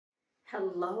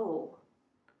Hello.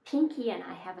 Pinky and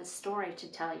I have a story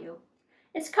to tell you.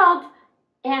 It's called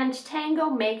And Tango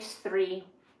Makes Three.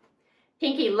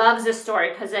 Pinky loves this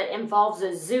story because it involves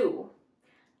a zoo.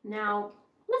 Now,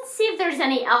 let's see if there's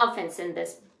any elephants in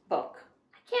this book.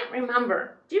 I can't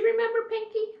remember. Do you remember,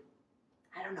 Pinky?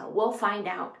 I don't know. We'll find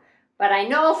out. But I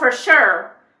know for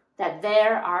sure that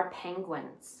there are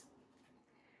penguins.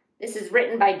 This is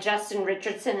written by Justin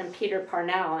Richardson and Peter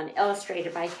Parnell and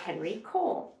illustrated by Henry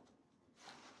Cole.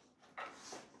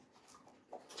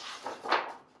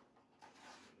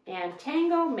 And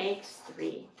Tango Makes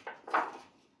Three.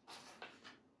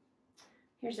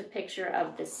 Here's a picture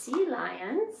of the sea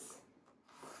lions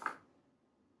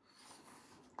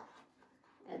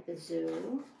at the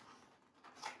zoo.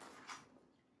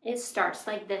 It starts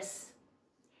like this.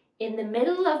 In the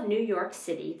middle of New York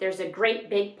City, there's a great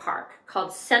big park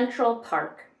called Central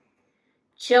Park.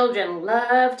 Children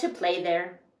love to play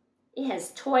there. It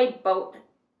has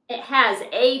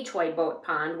a toy boat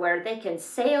pond where they can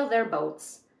sail their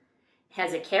boats. It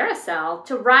has a carousel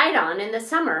to ride on in the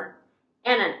summer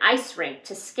and an ice rink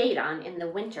to skate on in the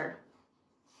winter.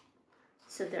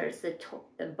 So there's the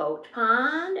boat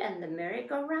pond and the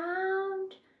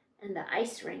merry-go-round and the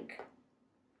ice rink.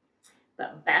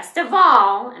 But best of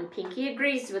all, and Pinky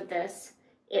agrees with this,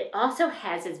 it also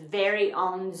has its very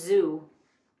own zoo.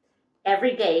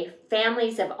 Every day,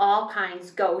 families of all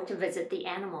kinds go to visit the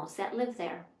animals that live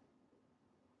there.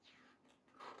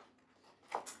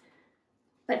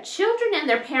 But children and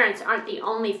their parents aren't the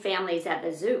only families at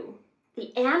the zoo.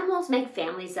 The animals make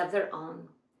families of their own.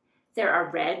 There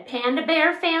are red panda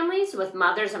bear families with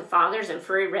mothers and fathers and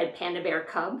furry red panda bear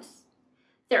cubs.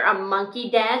 There are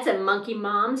monkey dads and monkey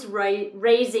moms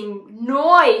raising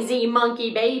noisy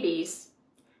monkey babies.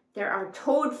 There are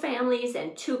toad families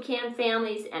and toucan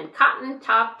families and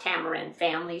cotton-top tamarin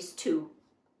families too.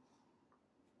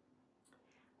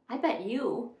 I bet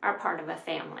you are part of a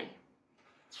family.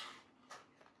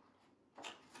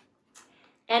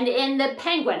 And in the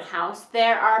penguin house,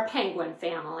 there are penguin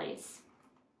families.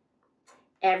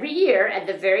 Every year, at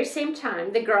the very same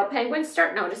time, the girl penguins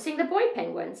start noticing the boy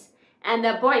penguins, and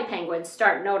the boy penguins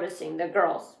start noticing the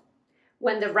girls.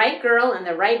 When the right girl and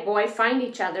the right boy find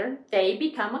each other, they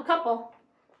become a couple.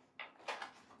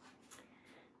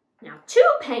 Now, two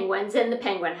penguins in the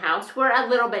penguin house were a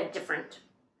little bit different.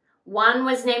 One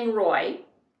was named Roy,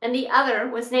 and the other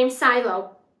was named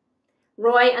Silo.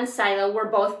 Roy and Silo were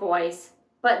both boys,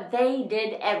 but they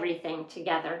did everything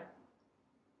together.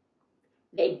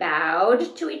 They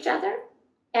bowed to each other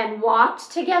and walked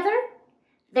together.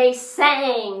 They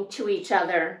sang to each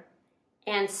other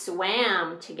and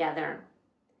swam together.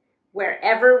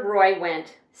 Wherever Roy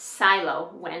went,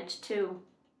 Silo went too.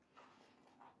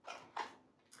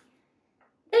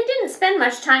 They didn't spend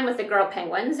much time with the girl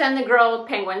penguins, and the girl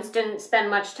penguins didn't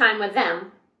spend much time with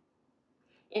them.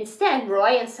 Instead,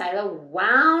 Roy and Silo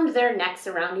wound their necks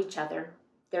around each other.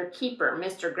 Their keeper,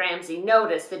 Mr. Gramsci,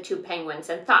 noticed the two penguins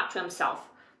and thought to himself,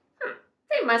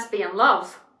 they must be in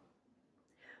love.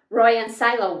 Roy and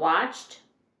Silo watched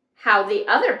how the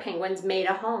other penguins made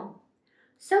a home.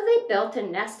 So they built a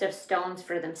nest of stones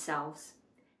for themselves.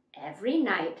 Every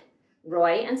night,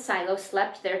 Roy and Silo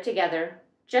slept there together,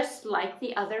 just like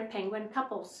the other penguin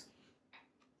couples.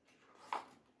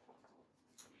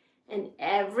 And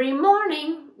every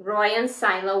morning, Roy and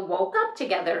Silo woke up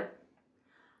together.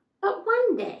 But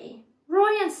one day,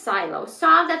 Roy and Silo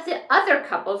saw that the other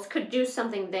couples could do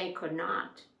something they could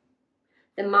not.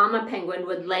 The mama penguin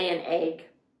would lay an egg.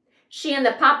 She and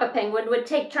the papa penguin would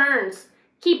take turns,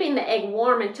 keeping the egg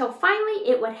warm until finally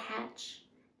it would hatch.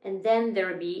 And then there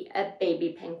would be a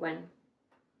baby penguin.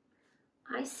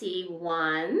 I see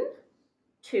 1,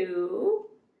 2,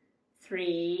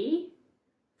 3,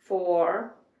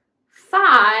 4,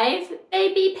 5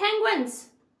 baby penguins.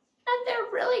 And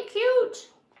they're really cute.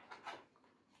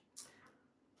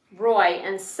 Roy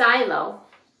and Silo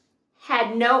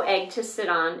had no egg to sit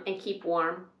on and keep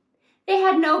warm. They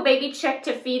had no baby chick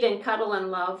to feed and cuddle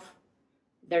and love.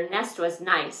 Their nest was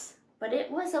nice, but it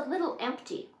was a little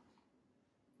empty.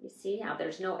 You see how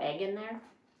there's no egg in there?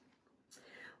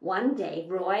 One day,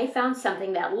 Roy found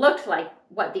something that looked like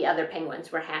what the other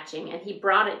penguins were hatching, and he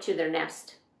brought it to their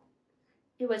nest.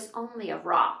 It was only a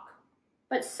rock,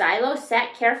 but Silo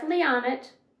sat carefully on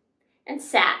it and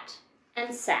sat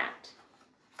and sat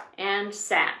and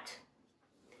sat.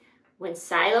 When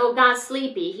Silo got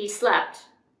sleepy, he slept.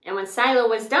 And when Silo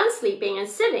was done sleeping and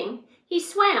sitting, he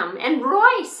swam, and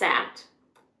Roy sat.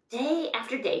 Day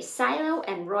after day, Silo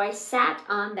and Roy sat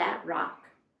on that rock.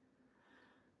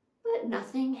 But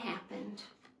nothing happened.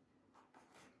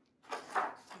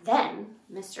 Then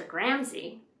Mr.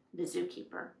 Gramsci, the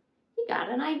zookeeper, he got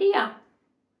an idea.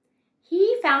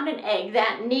 He found an egg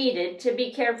that needed to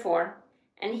be cared for,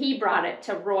 and he brought it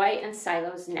to Roy and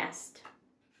Silo's nest.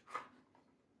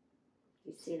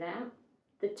 You see that?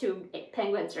 The two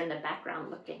penguins are in the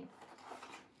background looking.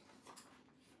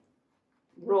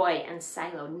 Roy and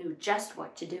Silo knew just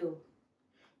what to do.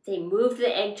 They moved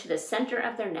the egg to the center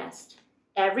of their nest.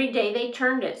 Every day they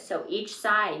turned it so each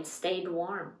side stayed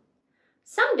warm.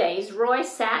 Some days Roy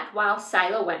sat while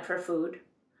Silo went for food.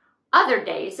 Other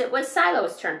days it was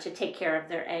Silo's turn to take care of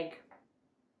their egg.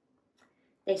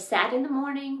 They sat in the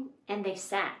morning and they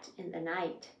sat in the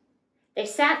night. They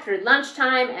sat through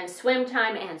lunchtime and swim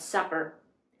time and supper.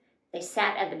 They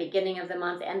sat at the beginning of the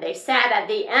month and they sat at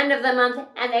the end of the month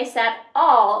and they sat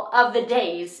all of the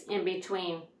days in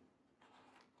between.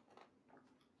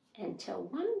 Until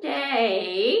one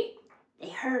day, they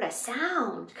heard a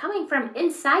sound coming from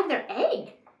inside their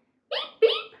egg. Beep,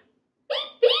 beep,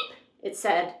 beep, beep, it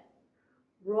said.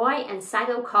 Roy and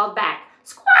Silo called back.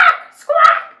 Squawk,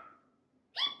 squawk,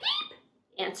 beep,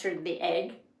 beep, answered the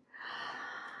egg.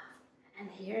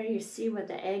 And here you see what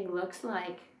the egg looks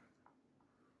like.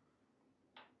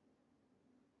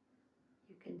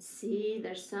 You can see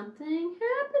there's something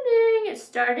happening. It's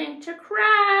starting to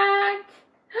crack.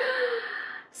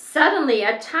 Suddenly,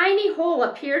 a tiny hole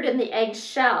appeared in the egg's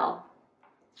shell.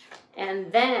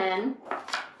 And then,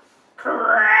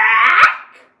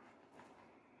 crack!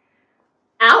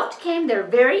 Out came their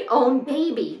very own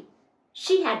baby.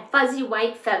 She had fuzzy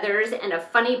white feathers and a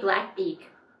funny black beak.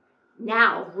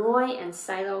 Now, Roy and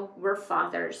Silo were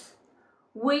fathers.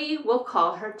 We will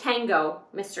call her Tango,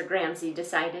 Mr. Gramsci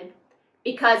decided,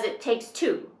 because it takes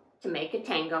two to make a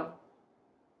tango.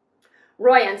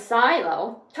 Roy and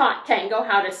Silo taught Tango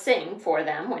how to sing for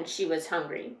them when she was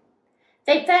hungry.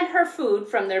 They fed her food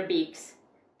from their beaks.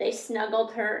 They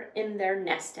snuggled her in their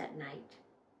nest at night.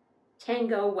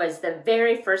 Tango was the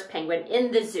very first penguin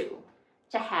in the zoo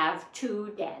to have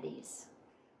two daddies.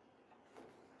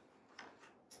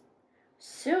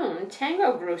 Soon,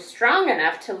 Tango grew strong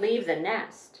enough to leave the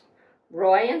nest.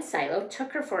 Roy and Silo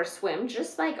took her for a swim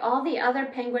just like all the other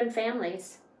penguin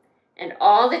families. And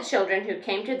all the children who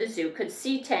came to the zoo could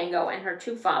see Tango and her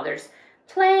two fathers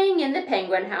playing in the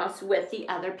penguin house with the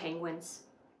other penguins.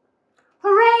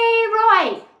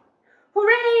 Hooray, Roy!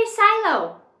 Hooray,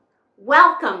 Silo!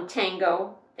 Welcome,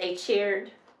 Tango, they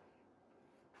cheered.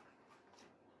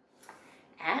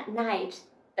 At night,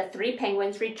 the three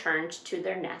penguins returned to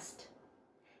their nest.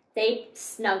 They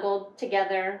snuggled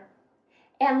together,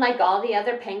 and like all the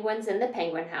other penguins in the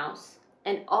penguin house,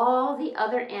 and all the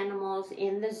other animals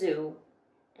in the zoo,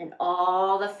 and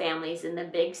all the families in the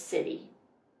big city,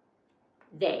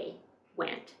 they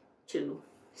went to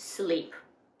sleep.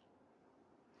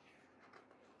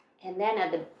 And then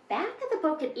at the back of the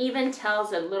book, it even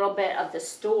tells a little bit of the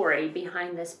story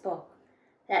behind this book,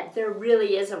 that there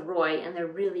really is a Roy, and there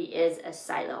really is a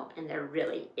Silo, and there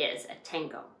really is a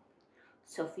Tango.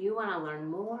 So if you want to learn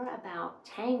more about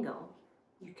Tango,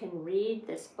 you can read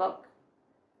this book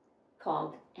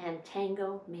called And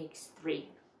Tango Makes Three.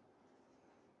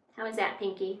 How is that,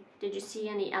 Pinky? Did you see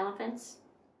any elephants?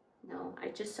 No, I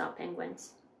just saw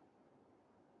penguins.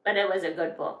 But it was a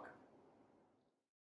good book.